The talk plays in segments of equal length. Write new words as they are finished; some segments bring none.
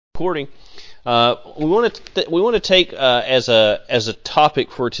recording. We want to take as a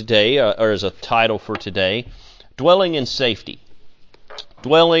topic for today, or as a title for today, dwelling in safety.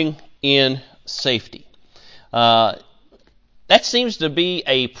 Dwelling in safety. That seems to be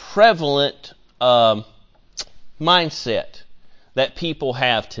a prevalent mindset that people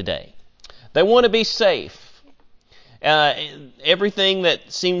have today. They want to be safe. Everything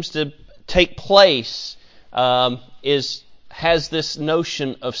that seems to take place has this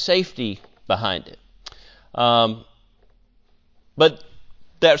notion of safety behind it. But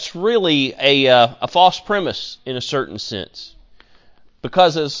that's really a false premise in a certain sense.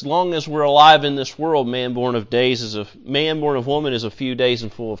 Because as long as we're alive in this world, man born of woman is a few days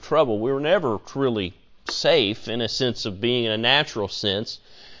and full of trouble. We were never truly safe in a sense of being in a natural sense.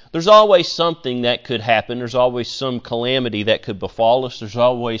 There's always something that could happen. There's always some calamity that could befall us. There's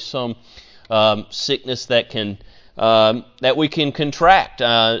always some sickness that we can contract.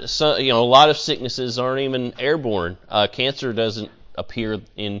 A lot of sicknesses aren't even airborne. Cancer doesn't appear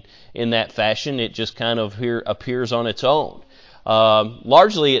in that fashion. It just kind of appears on its own.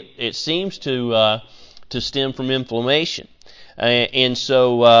 Largely, it seems to stem from inflammation, and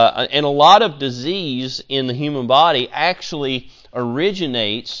a lot of disease in the human body actually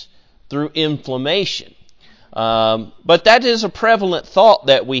originates through inflammation. But that is a prevalent thought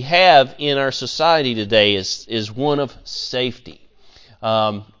that we have in our society today is one of safety.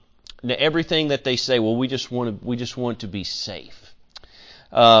 Everything that they say, well, we just want to be safe.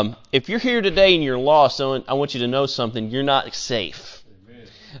 If you're here today and you're lost, I want you to know something. You're not safe.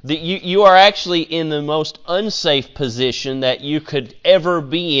 You are actually in the most unsafe position that you could ever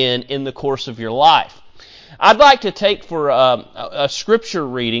be in the course of your life. I'd like to take for a scripture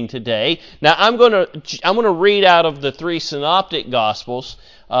reading today. Now I'm going to read out of the three synoptic gospels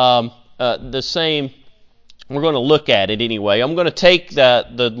the same. We're going to look at it anyway. I'm going to take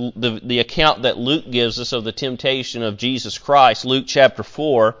the account that Luke gives us of the temptation of Jesus Christ, Luke chapter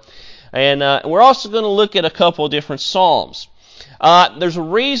 4, and we're also going to look at a couple of different psalms. There's a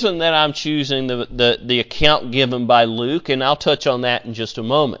reason that I'm choosing the account given by Luke, and I'll touch on that in just a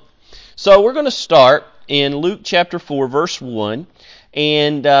moment. So we're going to start in Luke chapter 4, verse 1,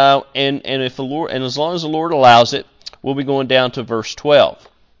 and if the Lord, and as long as the Lord allows it, we'll be going down to verse 12.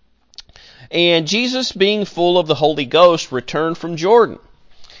 And Jesus, being full of the Holy Ghost, returned from Jordan,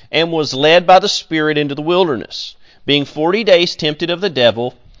 and was led by the Spirit into the wilderness, being 40 days tempted of the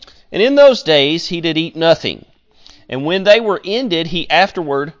devil. And in those days he did eat nothing. And when they were ended, he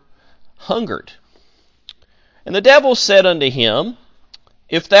afterward hungered. And the devil said unto him,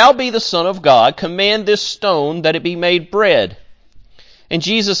 If thou be the Son of God, command this stone that it be made bread. And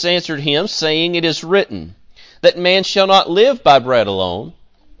Jesus answered him, saying, It is written, that man shall not live by bread alone,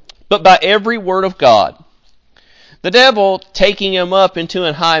 but by every word of God. The devil, taking him up into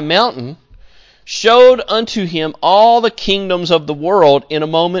an high mountain, showed unto him all the kingdoms of the world in a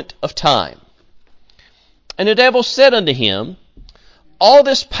moment of time. And the devil said unto him, All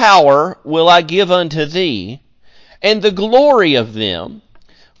this power will I give unto thee, and the glory of them,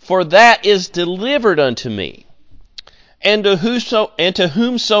 for that is delivered unto me, and to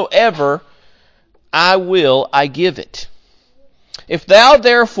whomsoever I will, I give it. If thou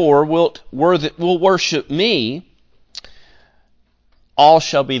therefore wilt worship me, all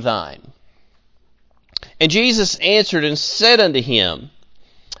shall be thine. And Jesus answered and said unto him,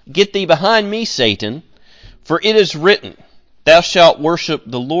 Get thee behind me, Satan, for it is written, Thou shalt worship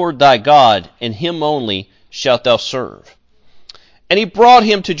the Lord thy God, and him only shalt thou serve. And he brought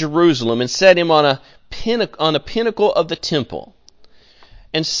him to Jerusalem, and set him on a pinnacle of the temple,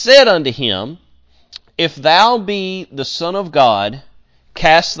 and said unto him, If thou be the Son of God,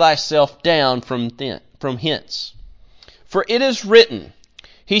 cast thyself down from hence. For it is written,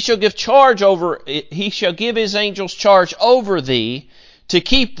 He shall give his angels charge over thee, to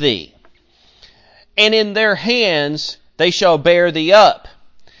keep thee. And in their hands they shall bear thee up,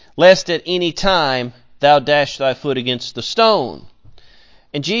 lest at any time thou dash thy foot against the stone.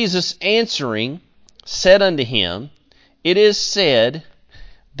 And Jesus answering said unto him, It is said,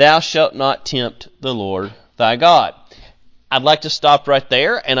 Thou shalt not tempt the Lord thy God. I'd like to stop right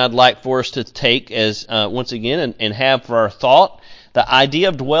there, and I'd like for us to take as once again and have for our thought the idea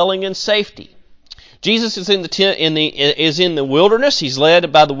of dwelling in safety. Jesus is in the wilderness. He's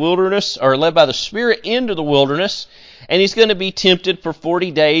led by the Spirit into the wilderness, and he's going to be tempted for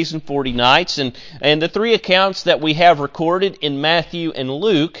 40 days and 40 nights. And the three accounts that we have recorded in Matthew and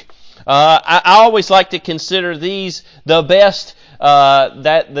Luke, I always like to consider these the best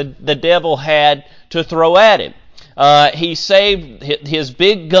that the devil had to throw at him. He saved his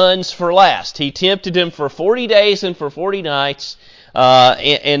big guns for last. He tempted him for 40 days and for 40 nights.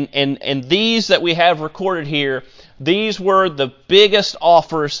 And these that we have recorded here, these were the biggest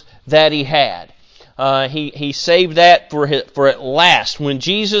offers that he had. He saved that for at last. When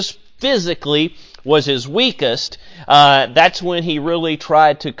Jesus physically was his weakest, that's when he really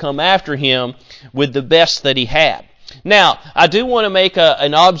tried to come after him with the best that he had. Now, I do want to make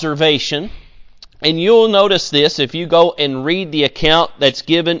an observation, and you'll notice this if you go and read the account that's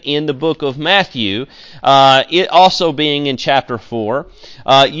given in the book of Matthew, it also being in chapter 4,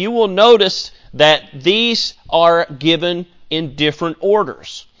 you will notice that these are given in different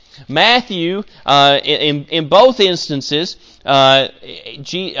orders. Matthew, in both instances,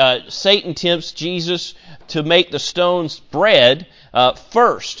 Satan tempts Jesus to make the stones bread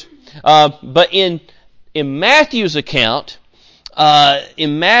first. But in Matthew's account,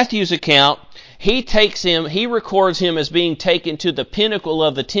 he records him as being taken to the pinnacle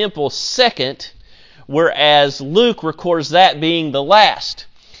of the temple second, whereas Luke records that being the last.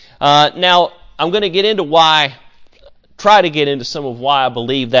 Now, I'm going to try to get into some of why I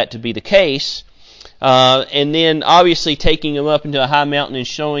believe that to be the case. And then obviously taking him up into a high mountain and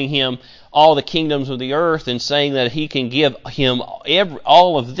showing him all the kingdoms of the earth and saying that he can give him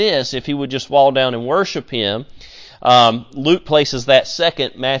all of this if he would just fall down and worship him. Luke places that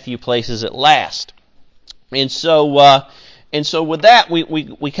second, Matthew places it last. And so with that,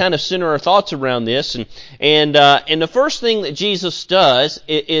 we kind of center our thoughts around this. And the first thing that Jesus does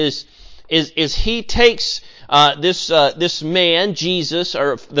is he takes this man, Jesus,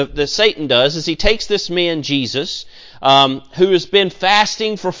 or the Satan does, is he takes this man, Jesus, who has been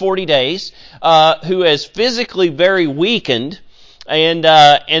fasting for 40 days, who is physically very weakened, and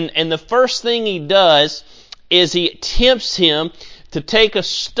the first thing he does is he tempts him to take a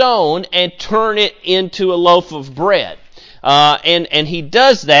stone and turn it into a loaf of bread. And he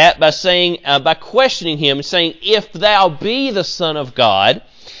does that by questioning him and saying, "If thou be the Son of God,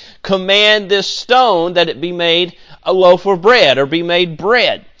 command this stone that it be made a loaf of bread," or be made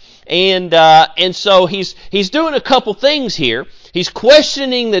bread. And so he's doing a couple things here. He's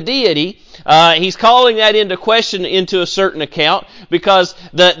questioning the deity. He's calling that into question into a certain account, because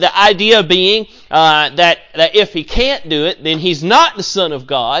the idea being that if he can't do it, then he's not the Son of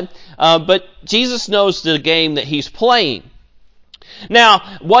God. But Jesus knows the game that he's playing. Now,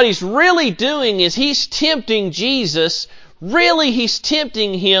 what he's really doing is he's tempting Jesus. Really, he's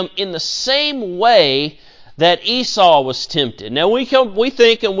tempting him in the same way that Esau was tempted. Now, we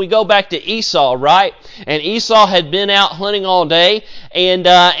think and we go back to Esau, right? And Esau had been out hunting all day, and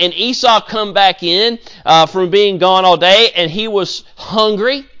Esau come back in from being gone all day, and he was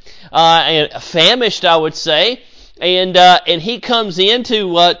hungry and famished, I would say, and he comes in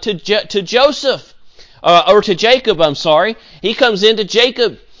to Joseph or to Jacob. I'm sorry, he comes into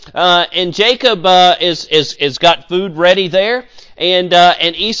Jacob. And Jacob is got food ready there, and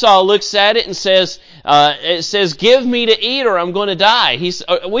Esau looks at it and says, "Give me to eat, or I'm going to die."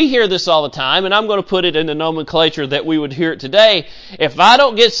 We hear this all the time, and I'm going to put it in the nomenclature that we would hear it today. If I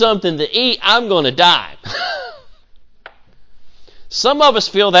don't get something to eat, I'm going to die. Some of us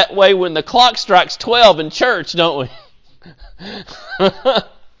feel that way when the clock strikes 12 in church, don't we?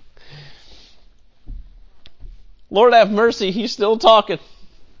 Lord have mercy, he's still talking.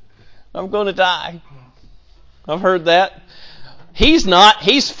 I'm going to die. I've heard that. He's not.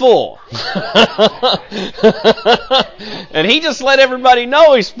 He's full. And he just let everybody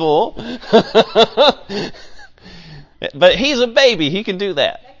know he's full. But he's a baby. He can do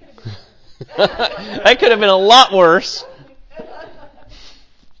that. That could have been a lot worse.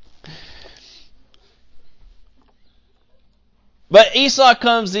 But Esau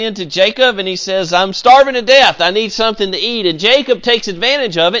comes into Jacob and he says, "I'm starving to death. I need something to eat." And Jacob takes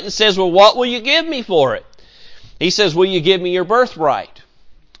advantage of it and says, "Well, what will you give me for it?" He says, "Will you give me your birthright?"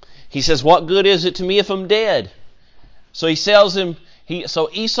 He says, "What good is it to me if I'm dead?" So he sells him. So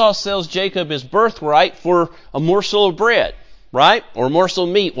Esau sells Jacob his birthright for a morsel of bread, right? Or a morsel of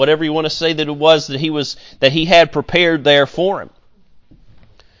meat, whatever you want to say that it was that he had prepared there for him.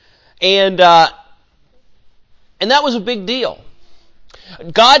 And that was a big deal.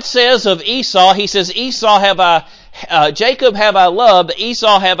 God says of Esau, he says, "Jacob have I loved,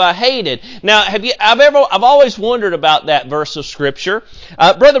 Esau have I hated." Now, I've always wondered about that verse of Scripture.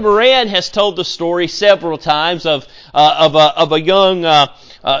 Brother Moran has told the story several times of a young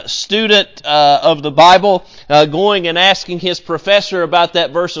student of the Bible going and asking his professor about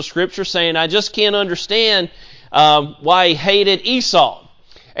that verse of Scripture, saying, "I just can't understand why he hated Esau."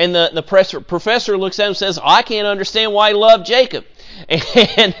 And the professor looks at him and says, "I can't understand why he loved Jacob."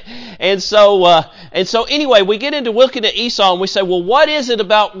 And so anyway, we get into looking at Esau and we say, well, what is it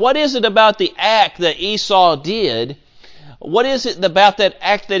about the act that Esau did What is it about that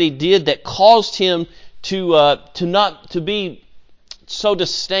act that he did that caused him to be so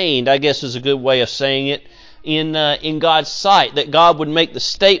disdained, I guess is a good way of saying it, in God's sight, that God would make the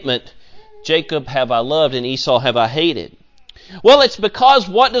statement, Jacob have I loved and Esau have I hated? Well, it's because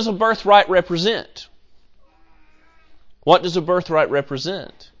what does a birthright represent? What does a birthright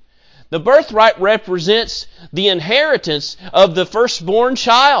represent? The birthright represents the inheritance of the firstborn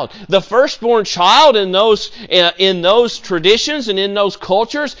child. The firstborn child in those traditions and in those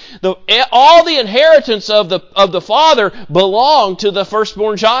cultures, all the inheritance of the father belonged to the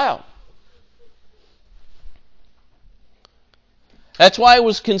firstborn child. That's why it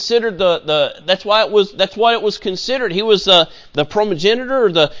was considered that's what it was considered. He was the primogenitor,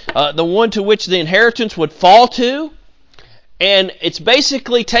 or the one to which the inheritance would fall to. And it's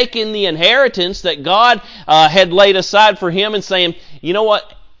basically taking the inheritance that God had laid aside for him and saying, you know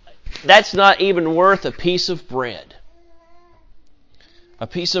what? That's not even worth a piece of bread. A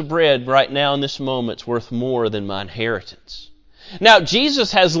piece of bread right now in this moment is worth more than my inheritance. Now,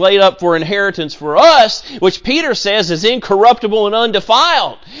 Jesus has laid up for inheritance for us, which Peter says is incorruptible and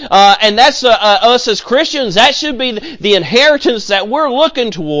undefiled. And that's us as Christians. That should be the inheritance that we're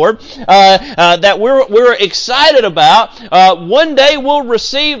looking toward, that we're excited about. One day we'll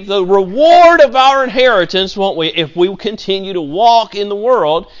receive the reward of our inheritance, won't we? If we continue to walk in the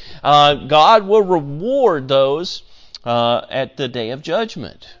world, God will reward those at the day of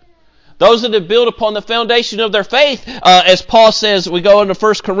judgment. Those that have built upon the foundation of their faith, as Paul says, we go into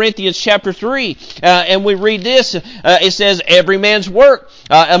 1 Corinthians chapter 3, and we read this. It says, every man's work.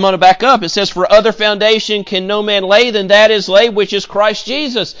 I'm going to back up. It says, for other foundation can no man lay than that is laid, which is Christ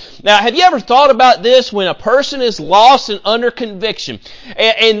Jesus. Now, have you ever thought about this when a person is lost and under conviction,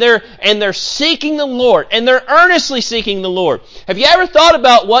 and they're seeking the Lord, and they're earnestly seeking the Lord? Have you ever thought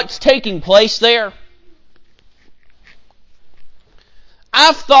about what's taking place there?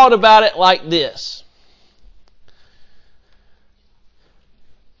 I've thought about it like this.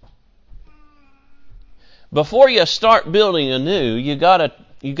 Before you start building anew, you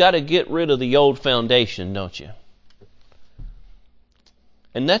gotta get rid of the old foundation, don't you?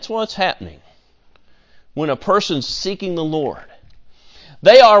 And that's what's happening when a person's seeking the Lord.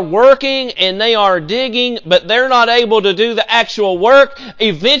 They are working and they are digging, but they're not able to do the actual work.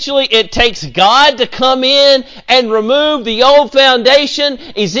 Eventually, it takes God to come in and remove the old foundation.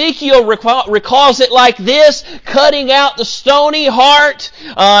 Ezekiel recalls it like this, cutting out the stony heart,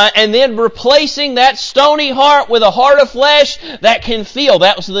 and then replacing that stony heart with a heart of flesh that can feel.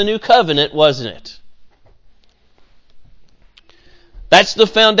 That was the new covenant, wasn't it? That's the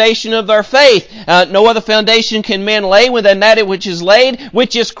foundation of our faith. No other foundation can man lay than that which is laid,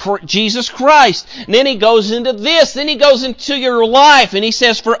 which is Jesus Christ. And then he goes into this. Then he goes into your life, and he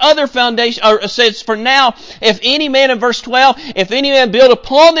says, for other foundation, or says, for now, if any man, in verse 12, if any man build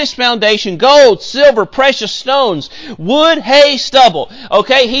upon this foundation gold, silver, precious stones, wood, hay, stubble.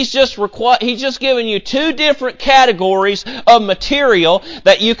 Okay, he's just given you two different categories of material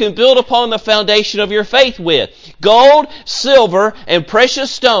that you can build upon the foundation of your faith with: gold, silver, and precious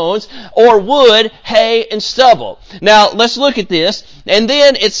stones, or wood, hay, and stubble. Now, let's look at this. And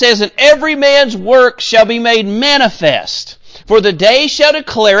then it says, and every man's work shall be made manifest. For the day shall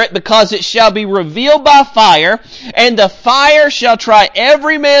declare it, because it shall be revealed by fire, and the fire shall try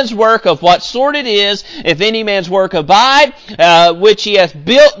every man's work of what sort it is. If any man's work abide, which he hath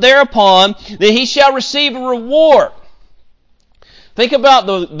built thereupon, then he shall receive a reward. Think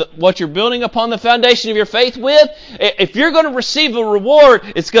about what you're building upon the foundation of your faith with. If you're going to receive a reward,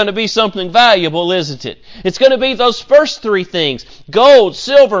 it's going to be something valuable, isn't it? It's going to be those first three things: gold,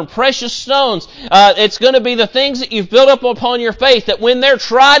 silver, and precious stones. It's going to be the things that you've built up upon your faith, that when they're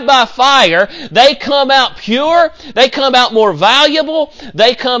tried by fire, they come out pure, they come out more valuable,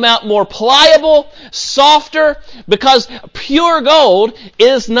 they come out more pliable, softer, because pure gold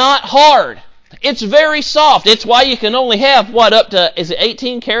is not hard. It's very soft. It's why you can only have, up to, is it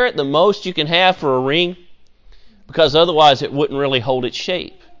 18 karat, the most you can have for a ring? Because otherwise it wouldn't really hold its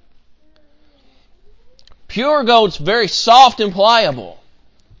shape. Pure gold's very soft and pliable.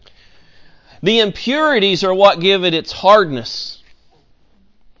 The impurities are what give it its hardness.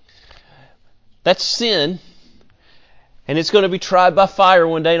 That's sin. And it's going to be tried by fire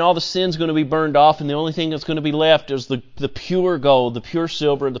one day, and all the sin's going to be burned off, and the only thing that's going to be left is the pure gold, the pure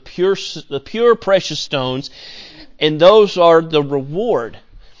silver, the pure precious stones, and those are the reward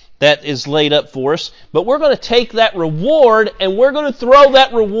that is laid up for us. But we're going to take that reward, and we're going to throw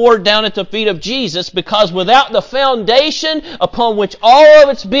that reward down at the feet of Jesus, because without the foundation upon which all of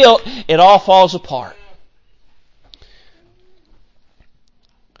it's built, it all falls apart.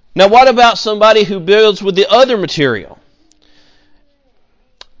 Now, what about somebody who builds with the other material?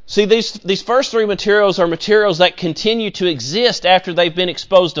 See, these first three materials are materials that continue to exist after they've been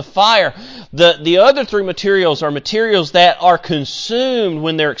exposed to fire. The other three materials are materials that are consumed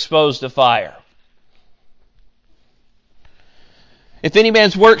when they're exposed to fire. If any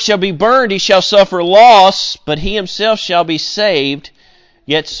man's work shall be burned, he shall suffer loss, but he himself shall be saved,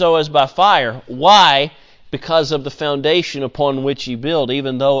 yet so as by fire. Why? Because of the foundation upon which he built,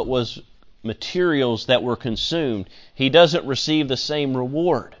 even though it was materials that were consumed. He doesn't receive the same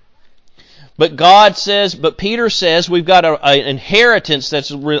reward. But Peter says we've got an inheritance that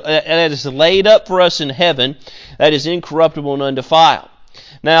is laid up for us in heaven that is incorruptible and undefiled.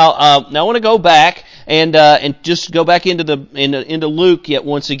 Now I want to go back and just go back into Luke yet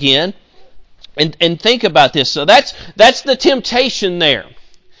once again and think about this. So that's the temptation there.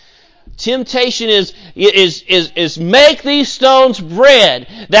 Temptation is make these stones bread,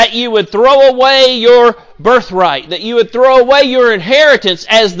 that you would throw away your birthright, that you would throw away your inheritance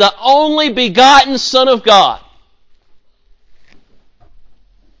as the only begotten Son of God.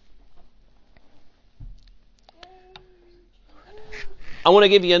 I want to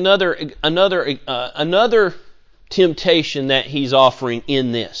give you another temptation that he's offering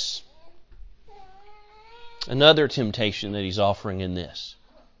in this. Another temptation that he's offering in this.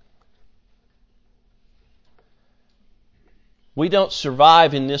 We don't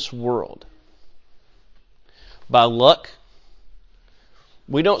survive in this world by luck.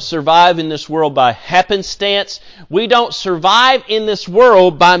 We don't survive in this world by happenstance. We don't survive in this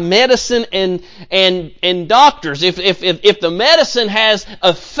world by medicine and doctors. If the medicine has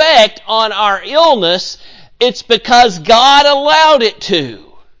effect on our illness, it's because God allowed it to.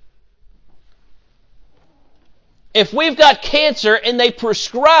 If we've got cancer and they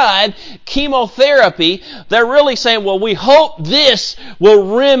prescribe chemotherapy, they're really saying, well, we hope this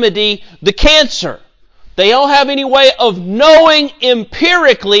will remedy the cancer. They don't have any way of knowing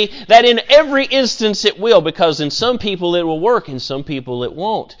empirically that in every instance it will, because in some people it will work, in some people it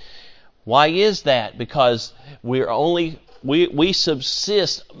won't. Why is that? Because we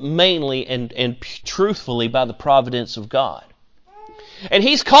subsist mainly and truthfully by the providence of God. And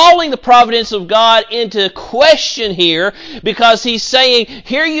he's calling the providence of God into question here, because he's saying,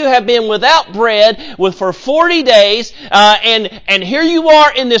 here you have been without bread for 40 days, and here you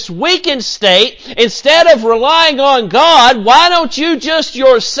are in this weakened state. Instead of relying on God, why don't you just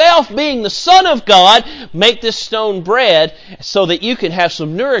yourself, being the Son of God, make this stone bread so that you can have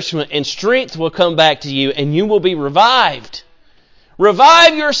some nourishment and strength will come back to you and you will be revived.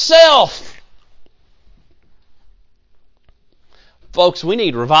 Revive yourself. Folks, we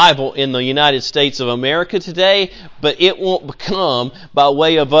need revival in the United States of America today, but it won't come by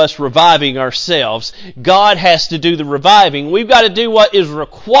way of us reviving ourselves. God has to do the reviving. We've got to do what is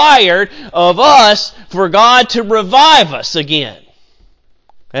required of us for God to revive us again.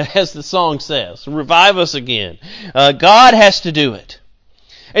 As the song says, revive us again. God has to do it.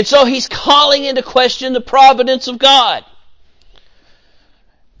 And so he's calling into question the providence of God.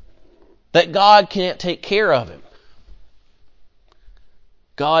 That God can't take care of him.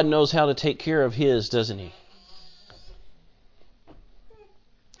 God knows how to take care of His, doesn't He?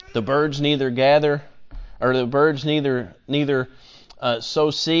 The birds neither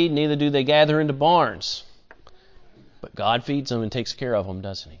sow seed, neither do they gather into barns. But God feeds them and takes care of them,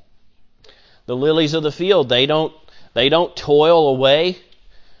 doesn't He? The lilies of the field, they don't toil away,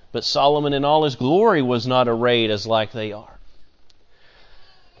 but Solomon in all his glory was not arrayed as like they are.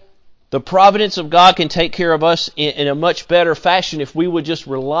 The providence of God can take care of us in a much better fashion if we would just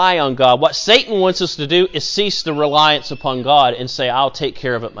rely on God. What Satan wants us to do is cease the reliance upon God and say, I'll take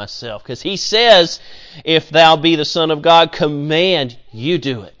care of it myself. Because he says, if thou be the Son of God, command, you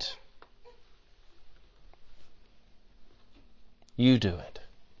do it. You do it.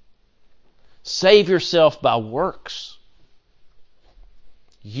 Save yourself by works.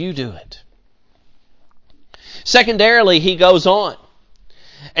 You do it. Secondarily, he goes on.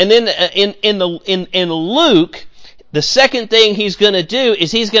 And then in Luke, the second thing he's going to do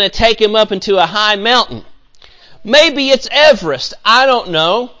is he's going to take him up into a high mountain. Maybe it's Everest. I don't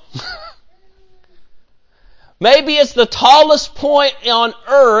know. Maybe it's the tallest point on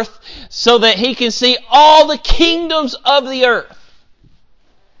earth so that he can see all the kingdoms of the earth.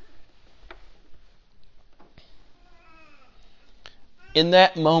 In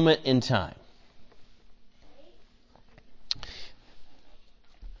that moment in time.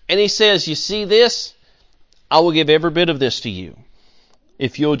 And he says, you see this? I will give every bit of this to you.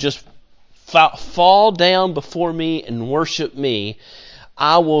 If you'll just fall down before me and worship me,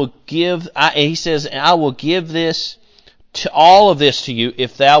 I will give this to all of this to you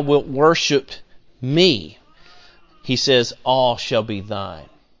if thou wilt worship me. He says, all shall be thine.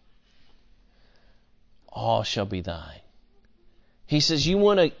 all shall be thine. He says,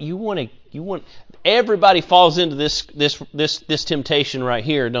 everybody falls into this temptation right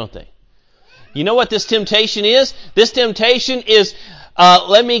here, don't they? You know what this temptation is? This temptation is,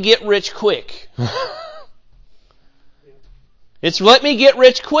 let me get rich quick. It's let me get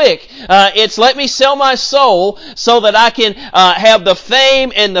rich quick. It's let me sell my soul so that I can have the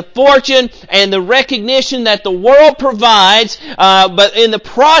fame and the fortune and the recognition that the world provides. But in the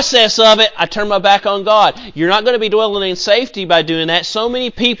process of it, I turn my back on God. You're not going to be dwelling in safety by doing that. So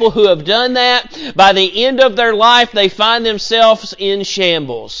many people who have done that, by the end of their life, they find themselves in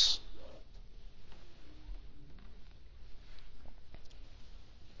shambles.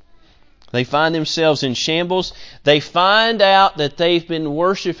 They find themselves in shambles. They find out that they've been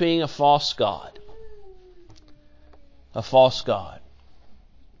worshiping a false god. A false god.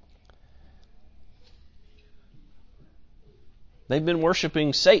 They've been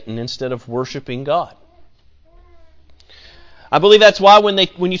worshiping Satan instead of worshiping God. I believe that's why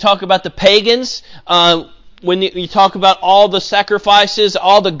when you talk about the pagans, when you talk about all the sacrifices,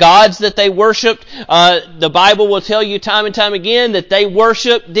 all the gods that they worshipped, the Bible will tell you time and time again that they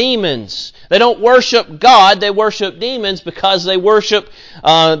worship demons. They don't worship God, they worship demons because they worship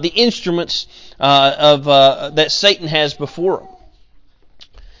the instruments that Satan has before them.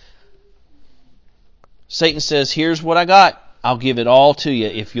 Satan says, here's what I got. I'll give it all to you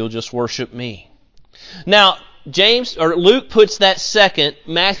if you'll just worship me. Now, Luke puts that second,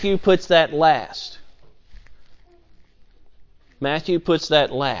 Matthew puts that last. Matthew puts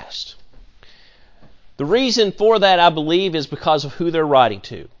that last. The reason for that, I believe, is because of who they're writing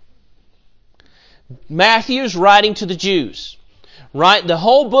to. Matthew's writing to the Jews. Right? The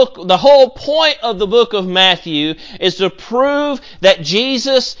whole point of the book of Matthew is to prove that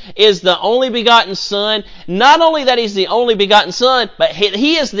Jesus is the only begotten Son. Not only that He's the only begotten Son, but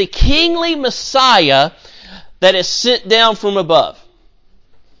He is the kingly Messiah that is sent down from above.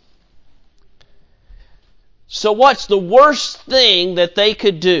 So what's the worst thing that they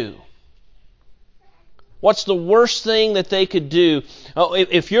could do? What's the worst thing that they could do?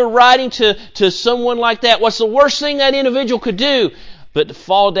 If you're writing to someone like that, what's the worst thing that individual could do? But to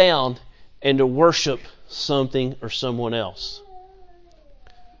fall down and to worship something or someone else.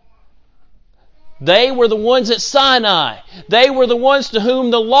 They were the ones at Sinai. They were the ones to whom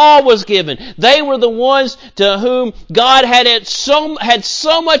the law was given. They were the ones to whom God had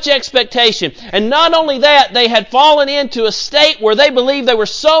so much expectation. And not only that, they had fallen into a state where they believed they were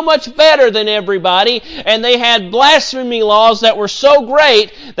so much better than everybody, and they had blasphemy laws that were so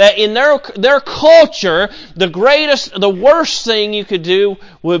great that in their culture, the worst thing you could do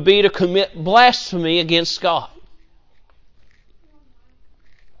would be to commit blasphemy against God.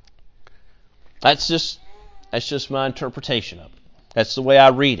 That's just my interpretation of it. That's the way I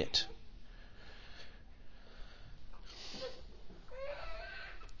read it.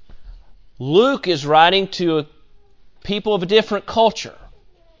 Luke is writing to people of a different culture.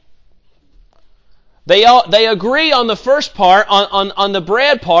 They agree on the first part, on the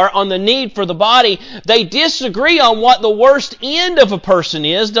bread part, on the need for the body. They disagree on what the worst end of a person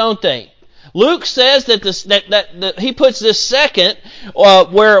is, don't they? Luke says that he puts this second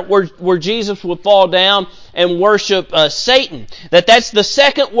where Jesus would fall down and worship Satan. That's the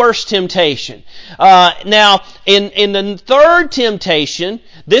second worst temptation. Now, in the third temptation,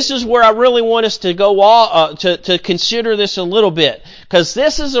 this is where I really want us to go to consider this a little bit, because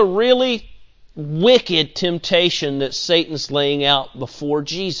this is a really wicked temptation that Satan's laying out before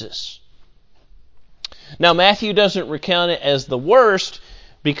Jesus. Now, Matthew doesn't recount it as the worst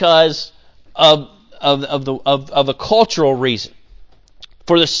because of a cultural reason.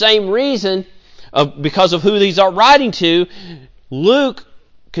 For the same reason, because of who these are writing to, Luke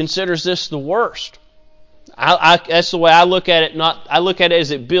considers this the worst. That's the way I look at it. I look at it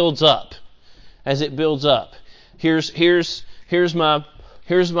as it builds up. As it builds up. This is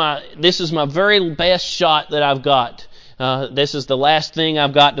my very best shot that I've got. This is the last thing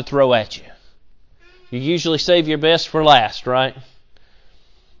I've got to throw at you. You usually save your best for last, right?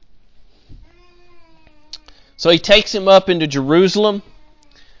 So he takes him up into Jerusalem.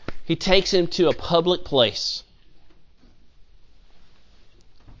 He takes him to a public place.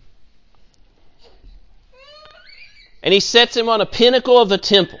 And he sets him on a pinnacle of the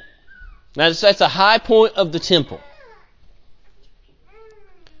temple. Now that's a high point of the temple.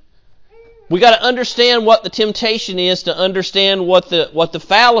 We got to understand what the temptation is to understand what the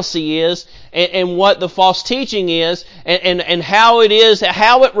fallacy is and what the false teaching is and how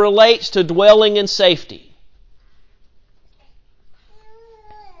it relates to dwelling in safety.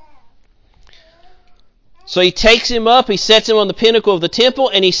 So he takes him up, he sets him on the pinnacle of the temple,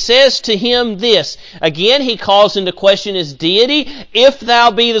 and he says to him this. Again, he calls into question his deity. If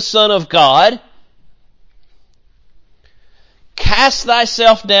thou be the Son of God, cast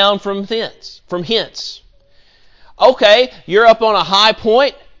thyself down from hence. Okay, you're up on a high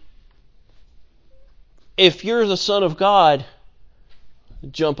point. If you're the Son of God,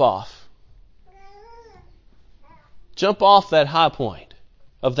 jump off. Jump off that high point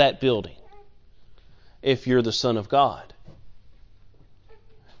of that building. If you're the Son of God.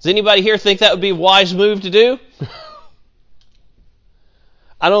 Does anybody here think that would be a wise move to do?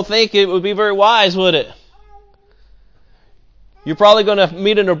 I don't think it would be very wise, would it? You're probably going to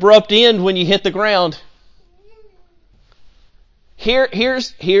meet an abrupt end when you hit the ground.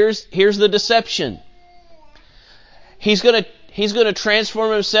 Here's the deception. He's going to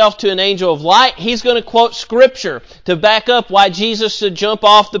transform himself to an angel of light. He's going to quote Scripture to back up why Jesus should jump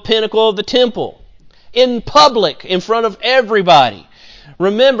off the pinnacle of the temple. In public, in front of everybody.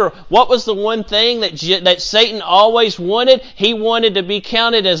 Remember, what was the one thing that Satan always wanted? He wanted to be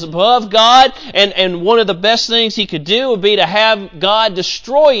counted as above God, and one of the best things he could do would be to have God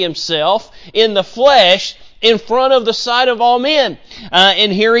destroy himself in the flesh in front of the sight of all men.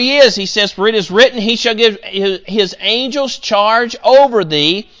 And here he is. He says, for it is written, he shall give his angels charge over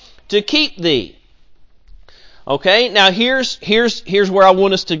thee to keep thee. Okay, now here's where I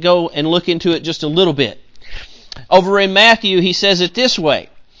want us to go and look into it just a little bit. Over in Matthew, he says it this way.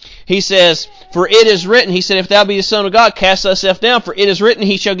 He says, for it is written, he said, if thou be the Son of God, cast thyself down, for it is written,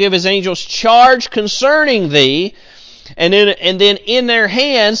 he shall give his angels charge concerning thee, and then in their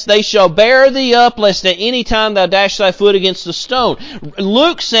hands they shall bear thee up, lest at any time thou dash thy foot against a stone.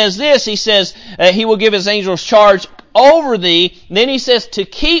 Luke says this, he says, he will give his angels charge over thee. Then he says to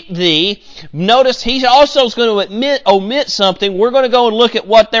keep thee. Notice he also is going to omit something. We're going to go and look at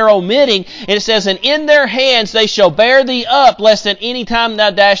what they're omitting. And it says, and in their hands they shall bear thee up, lest at any time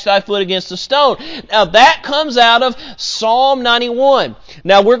thou dash thy foot against a stone. Now that comes out of Psalm 91.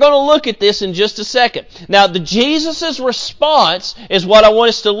 Now we're going to look at this in just a second. Now Jesus' response is what I want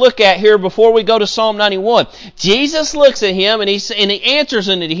us to look at here before we go to Psalm 91. Jesus looks at him and he answers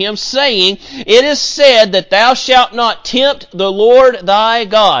unto him, saying, it is said that thou shalt not tempt the Lord thy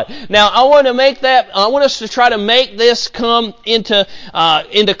God. Now I want us to try to make this come into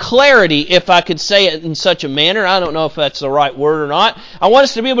clarity, if I could say it in such a manner. I don't know if that's the right word or not. I want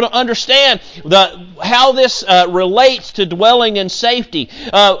us to be able to understand how this relates to dwelling in safety.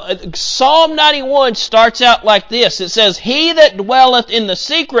 Psalm 91 starts out like this. It says, he that dwelleth in the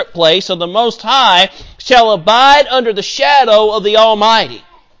secret place of the Most High shall abide under the shadow of the Almighty.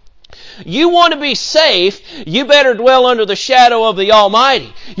 You want to be safe, you better dwell under the shadow of the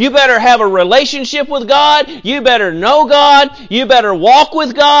Almighty. You better have a relationship with God. You better know God. You better walk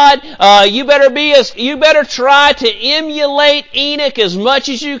with God. You better try to emulate Enoch as much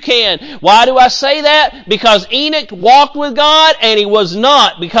as you can. Why do I say that? Because Enoch walked with God and he was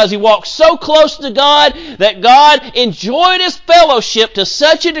not, because he walked so close to God that God enjoyed his fellowship to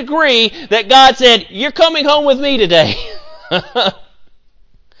such a degree that God said, you're coming home with me today.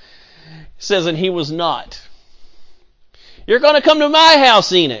 Says, and he was not. You're going to come to my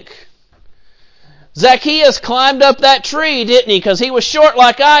house, Enoch. Zacchaeus climbed up that tree, didn't he? Because he was short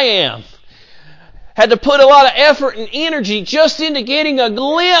like I am. Had to put a lot of effort and energy just into getting a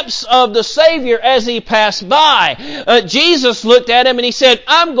glimpse of the Savior as he passed by. Jesus looked at him and he said,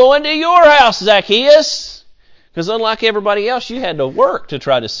 I'm going to your house, Zacchaeus. Because unlike everybody else, you had to work to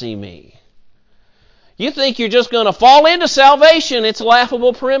try to see me. You think you're just going to fall into salvation. It's a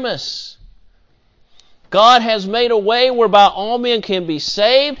laughable premise. God has made a way whereby all men can be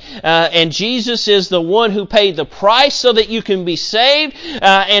saved, and Jesus is the one who paid the price so that you can be saved.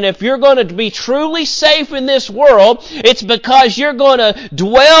 And if you're going to be truly safe in this world, it's because you're going to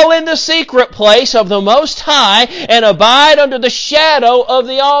dwell in the secret place of the Most High and abide under the shadow of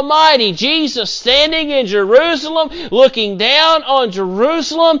the Almighty. Jesus standing in Jerusalem, looking down on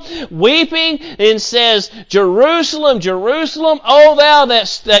Jerusalem, weeping, and says, Jerusalem, Jerusalem, O thou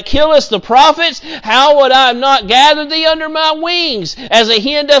that killest the prophets, how would I have not gathered thee under my wings, as a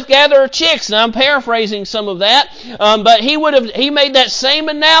hen doth gather her chicks? And I'm paraphrasing some of that, but he made that same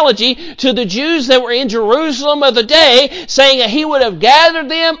analogy to the Jews that were in Jerusalem of the day, saying that he would have gathered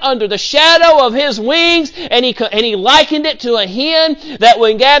them under the shadow of his wings, and he likened it to a hen that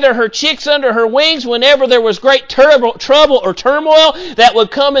would gather her chicks under her wings whenever there was great trouble or turmoil that would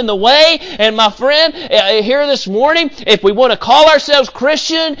come in the way. And my friend, here this morning, if we want to call ourselves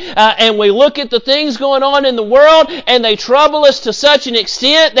Christian, and we look at the things going going on in the world, and they trouble us to such an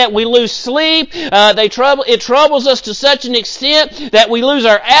extent that we lose sleep. It troubles us to such an extent that we lose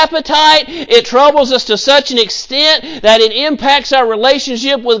our appetite. It troubles us to such an extent that it impacts our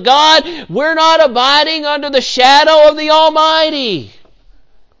relationship with God. We're not abiding under the shadow of the Almighty.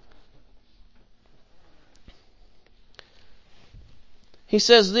 He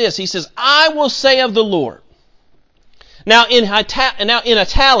says this. He says, I will say of the Lord. Now in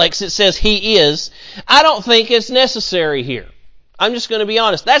italics it says He is. I don't think it's necessary here. I'm just going to be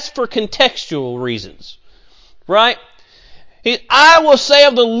honest. That's for contextual reasons. Right? I will say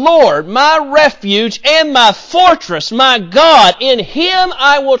of the Lord, my refuge and my fortress, my God, in Him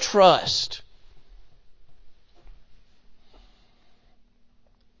I will trust.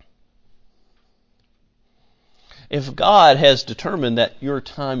 If God has determined that your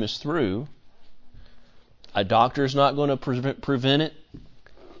time is through, a doctor's not going to prevent it.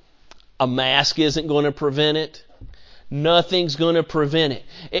 A mask isn't going to prevent it. Nothing's going to prevent it.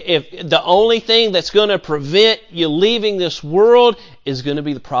 If the only thing that's going to prevent you leaving this world is going to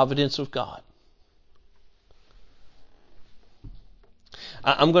be the providence of God.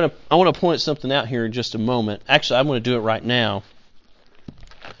 I want to point something out here in just a moment. Actually, I'm going to do it right now.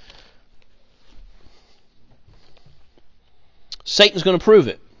 Satan's going to prove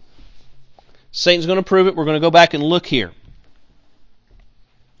it. Satan's going to prove it. We're going to go back and look here.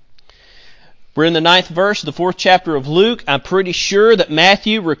 We're in the 9th verse of the 4th chapter of Luke. I'm pretty sure that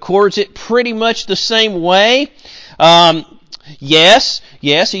Matthew records it pretty much the same way. Yes,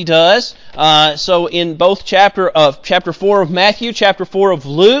 he does. So in both chapter 4 of Matthew, chapter 4 of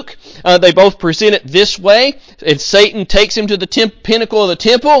Luke, they both present it this way. And Satan takes him to the pinnacle of the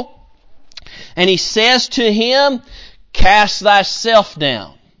temple, and he says to him, "Cast thyself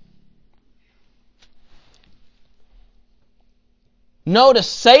down." Notice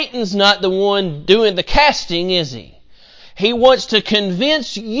Satan's not the one doing the casting, is he? He wants to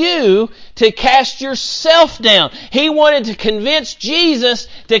convince you to cast yourself down. He wanted to convince Jesus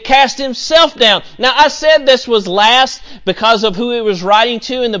to cast himself down. Now, I said this was last because of who he was writing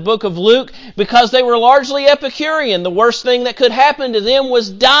to in the book of Luke, because they were largely Epicurean. The worst thing that could happen to them was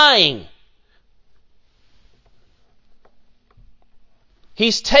dying.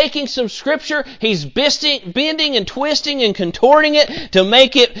 He's taking some scripture, he's bending and twisting and contorting it to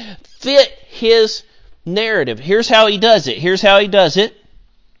make it fit his narrative. Here's how he does it.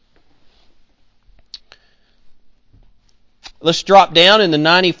 Let's drop down in the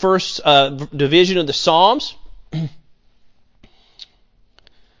 91st division of the Psalms.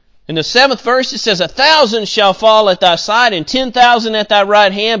 In the 7th verse it says, 1,000 shall fall at thy side and 10,000 at thy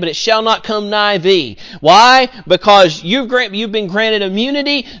right hand, but it shall not come nigh thee. Why? Because you've been granted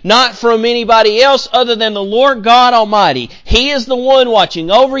immunity, not from anybody else other than the Lord God Almighty. He is the one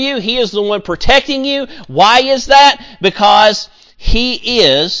watching over you. He is the one protecting you. Why is that? Because He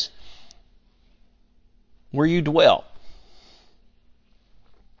is where you dwell.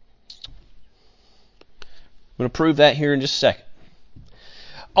 I'm going to prove that here in just a second.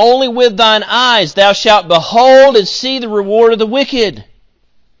 Only with thine eyes thou shalt behold and see the reward of the wicked.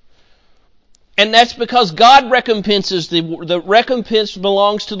 And that's because God recompenses. The recompense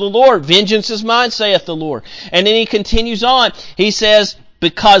belongs to the Lord. Vengeance is mine, saith the Lord. And then he continues on. He says,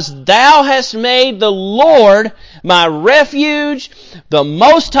 because thou hast made the Lord my refuge, the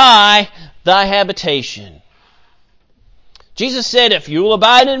Most High, thy habitation. Jesus said, if you will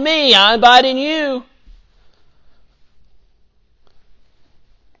abide in me, I abide in you.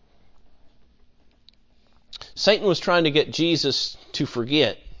 Satan was trying to get Jesus to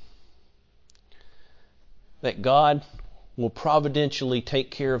forget that God will providentially take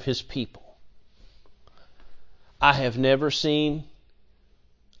care of His people. I have never seen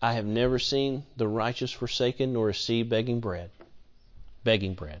the righteous forsaken nor a seed begging bread.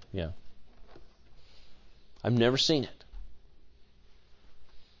 Begging bread, yeah. I've never seen it.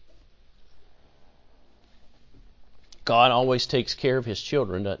 God always takes care of His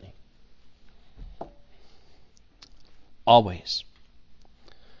children, doesn't He? Always.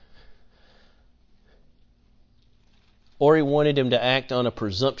 Or He wanted him to act on a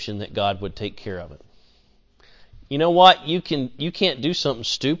presumption that God would take care of it. You know what? You can't do something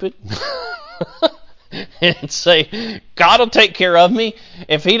stupid and say, God will take care of me.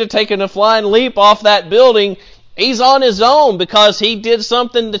 If He'd have taken a flying leap off that building, He's on His own because he did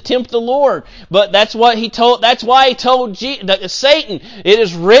something to tempt the Lord. But that's why He told Satan, it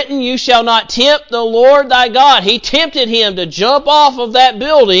is written, you shall not tempt the Lord thy God. He tempted him to jump off of that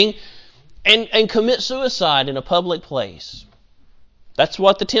building and commit suicide in a public place. That's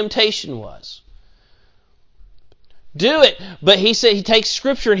what the temptation was. Do it. But he said he takes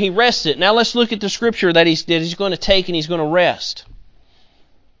Scripture and he rests it. Now let's look at the Scripture that he's going to take and he's going to rest.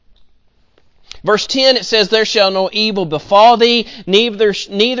 Verse 10, it says, "There shall no evil befall thee, neither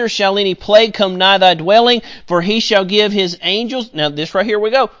shall any plague come nigh thy dwelling, for he shall give his angels," now this right here we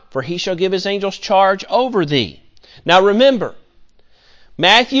go, "for he shall give his angels charge over thee." Now remember,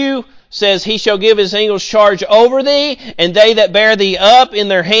 Matthew says, "He shall give his angels charge over thee, and they that bear thee up in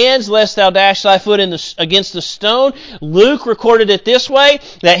their hands, lest thou dash thy foot against the stone." Luke recorded it this way,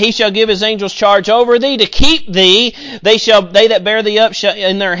 that he shall give his angels charge over thee to keep thee. They that bear thee up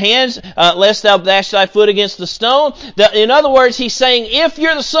in their hands, lest thou dash thy foot against the stone. In other words, he's saying, if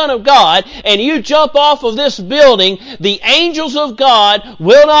you're the Son of God and you jump off of this building, the angels of God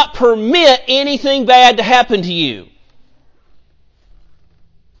will not permit anything bad to happen to you.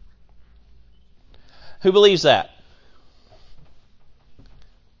 Who believes that?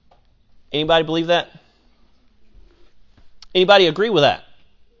 Anybody believe that? Anybody agree with that?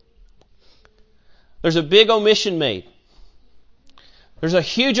 There's a big omission made. There's a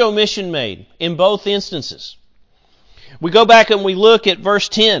huge omission made in both instances. We go back and we look at verse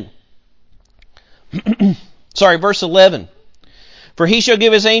 10. Verse 11. "For he shall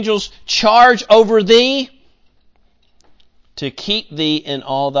give his angels charge over thee to keep thee in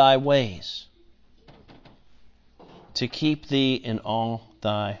all thy ways." To keep thee in all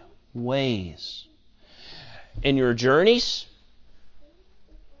thy ways. In your journeys,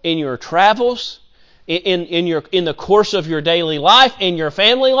 in your travels, in the course of your daily life, in your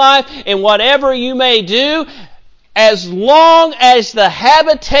family life, in whatever you may do, as long as the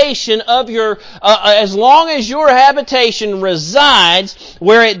habitation of as long as your habitation resides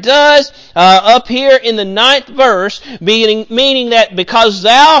where it does up here in the 9th verse, meaning that because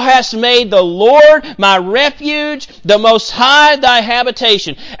thou hast made the Lord my refuge, the Most High thy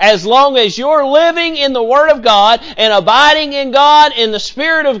habitation. As long as you're living in the Word of God and abiding in God, in the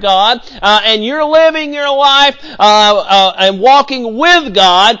Spirit of God, and you're living your life and walking with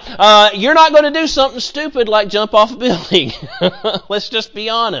God, you're not going to do something stupid like jump off a building. Let's just be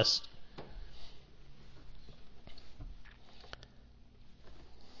honest.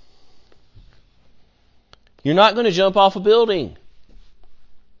 You're not going to jump off a building.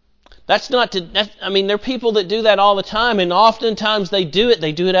 There are people that do that all the time, and oftentimes they do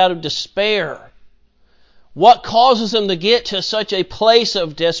it out of despair. What causes them to get to such a place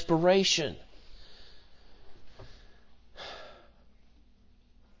of desperation?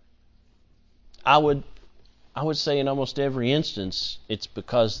 I would say in almost every instance, it's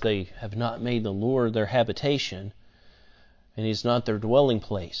because they have not made the Lord their habitation, and He's not their dwelling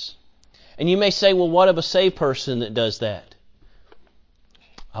place. And you may say, well, what of a saved person that does that?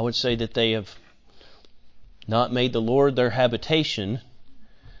 I would say that they have not made the Lord their habitation,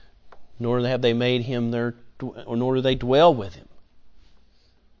 nor have they made Him nor do they dwell with Him.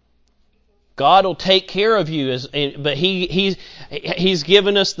 God will take care of you, but He's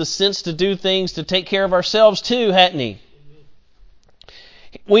given us the sense to do things to take care of ourselves too, hasn't He?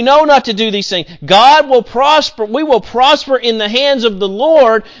 We know not to do these things. God will prosper. We will prosper in the hands of the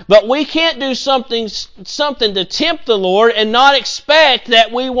Lord, but we can't do something to tempt the Lord and not expect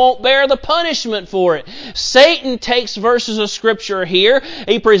that we won't bear the punishment for it. Satan takes verses of Scripture here.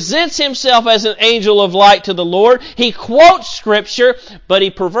 He presents himself as an angel of light to the Lord. He quotes Scripture, but he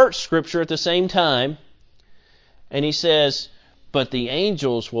perverts Scripture at the same time. And he says, but the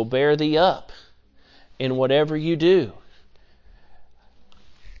angels will bear thee up in whatever you do.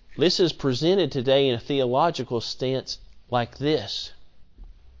 This is presented today in a theological stance like this.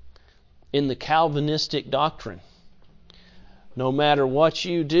 In the Calvinistic doctrine, no matter what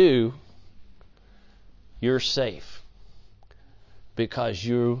you do, you're safe because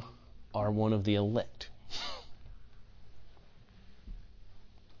you are one of the elect.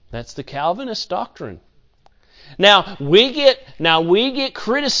 That's the Calvinist doctrine. Now we get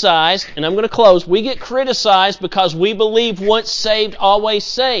criticized, and I'm going to close. We get criticized because we believe once saved, always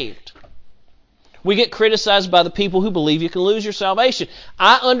saved. We get criticized by the people who believe you can lose your salvation.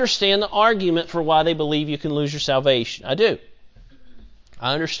 I understand the argument for why they believe you can lose your salvation. I do.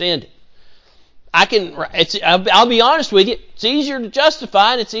 I understand it. I'll be honest with you. It's easier to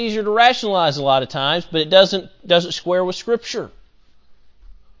justify and it's easier to rationalize a lot of times, but it doesn't square with Scripture.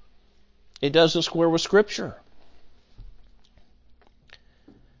 It doesn't square with Scripture.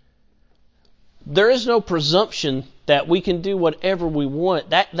 There is no presumption that we can do whatever we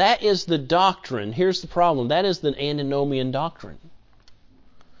want. That is the doctrine. Here's the problem. That is the antinomian doctrine.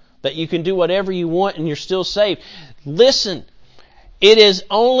 That you can do whatever you want and you're still saved. Listen, it is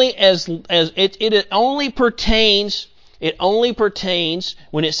only it only pertains It only pertains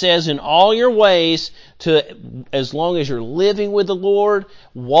when it says in all your ways to as long as you're living with the Lord,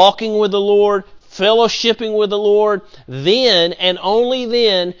 walking with the Lord, fellowshipping with the Lord, then and only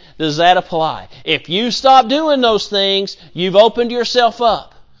then does that apply. If you stop doing those things, you've opened yourself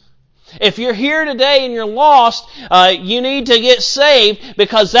up. If you're here today and you're lost, you need to get saved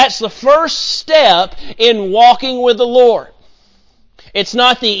because that's the first step in walking with the Lord. It's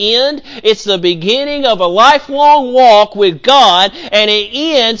not the end, it's the beginning of a lifelong walk with God, and it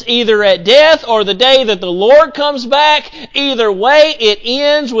ends either at death or the day that the Lord comes back. Either way, it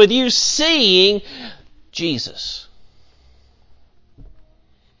ends with you seeing Jesus.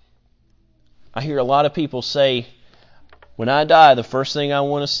 I hear a lot of people say, when I die, the first thing I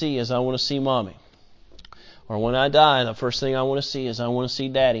want to see is I want to see Mommy. Or when I die, the first thing I want to see is I want to see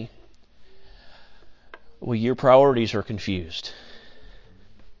Daddy. Well, your priorities are confused.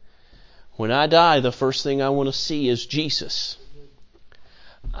 When I die, the first thing I want to see is Jesus.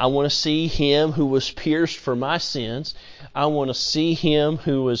 I want to see Him who was pierced for my sins. I want to see Him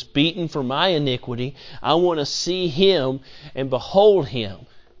who was beaten for my iniquity. I want to see Him and behold Him.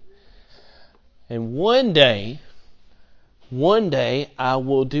 And one day I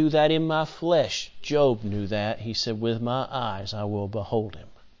will do that in my flesh. Job knew that. He said, with my eyes I will behold Him.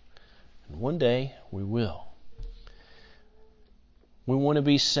 And one day we will. We want to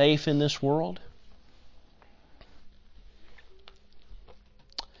be safe in this world.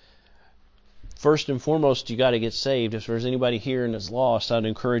 First and foremost, you got to get saved. If there's anybody here and is lost, I'd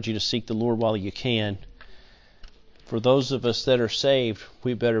encourage you to seek the Lord while you can. For those of us that are saved,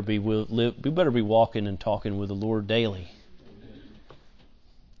 we better be walking and talking with the Lord daily.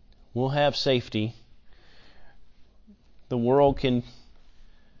 We'll have safety. The world can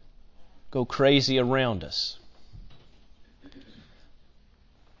go crazy around us.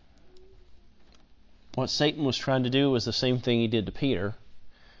 What Satan was trying to do was the same thing he did to Peter.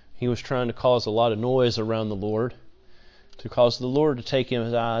 He was trying to cause a lot of noise around the Lord, to cause the Lord to take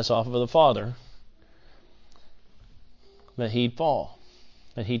his eyes off of the Father, that he'd fall,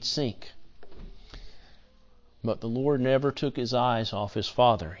 that he'd sink. But the Lord never took his eyes off his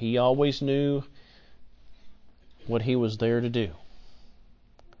Father. He always knew what he was there to do.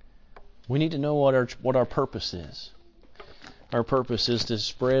 We need to know what our purpose is. Our purpose is to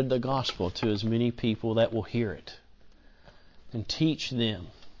spread the gospel to as many people that will hear it and teach them.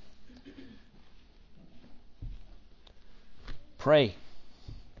 Pray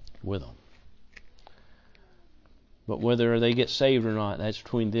with them. But whether they get saved or not, that's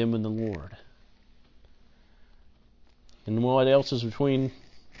between them and the Lord. And what else is between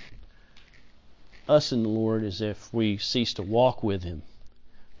us and the Lord is if we cease to walk with Him.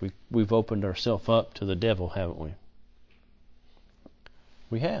 We've opened ourselves up to the devil, haven't we?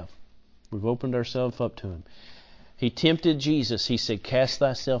 We have. We've opened ourselves up to him. He tempted Jesus. He said, cast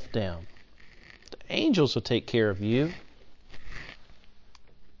thyself down. The angels will take care of you.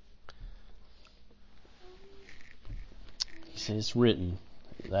 He said, it's written,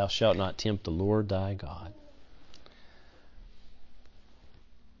 thou shalt not tempt the Lord thy God.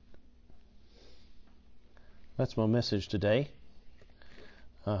 That's my message today.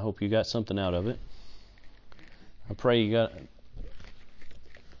 I hope you got something out of it. I pray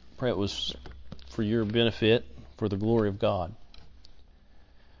it was for your benefit, for the glory of God.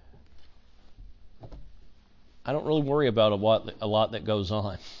 I don't really worry about a lot that goes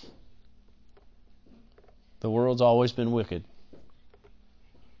on. The world's always been wicked.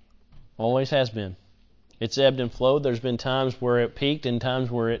 Always has been. It's ebbed and flowed. There's been times where it peaked and times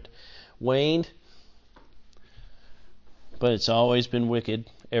where it waned. But it's always been wicked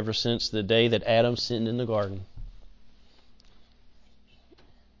ever since the day that Adam sinned in the garden.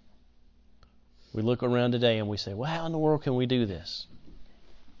 We look around today and we say, well, how in the world can we do this?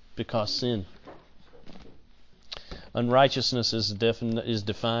 Because sin. Unrighteousness is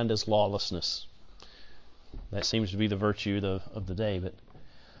defined as lawlessness. That seems to be the virtue of the day. But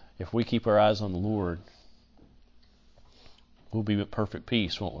if we keep our eyes on the Lord, we'll be at perfect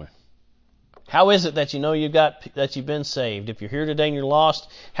peace, won't we? How is it that you know that you've been saved? If you're here today and you're lost,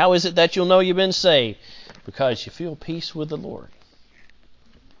 how is it that you'll know you've been saved? Because you feel peace with the Lord.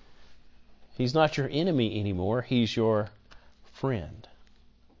 He's not your enemy anymore. He's your friend.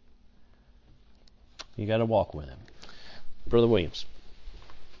 You got to walk with Him. Brother Williams.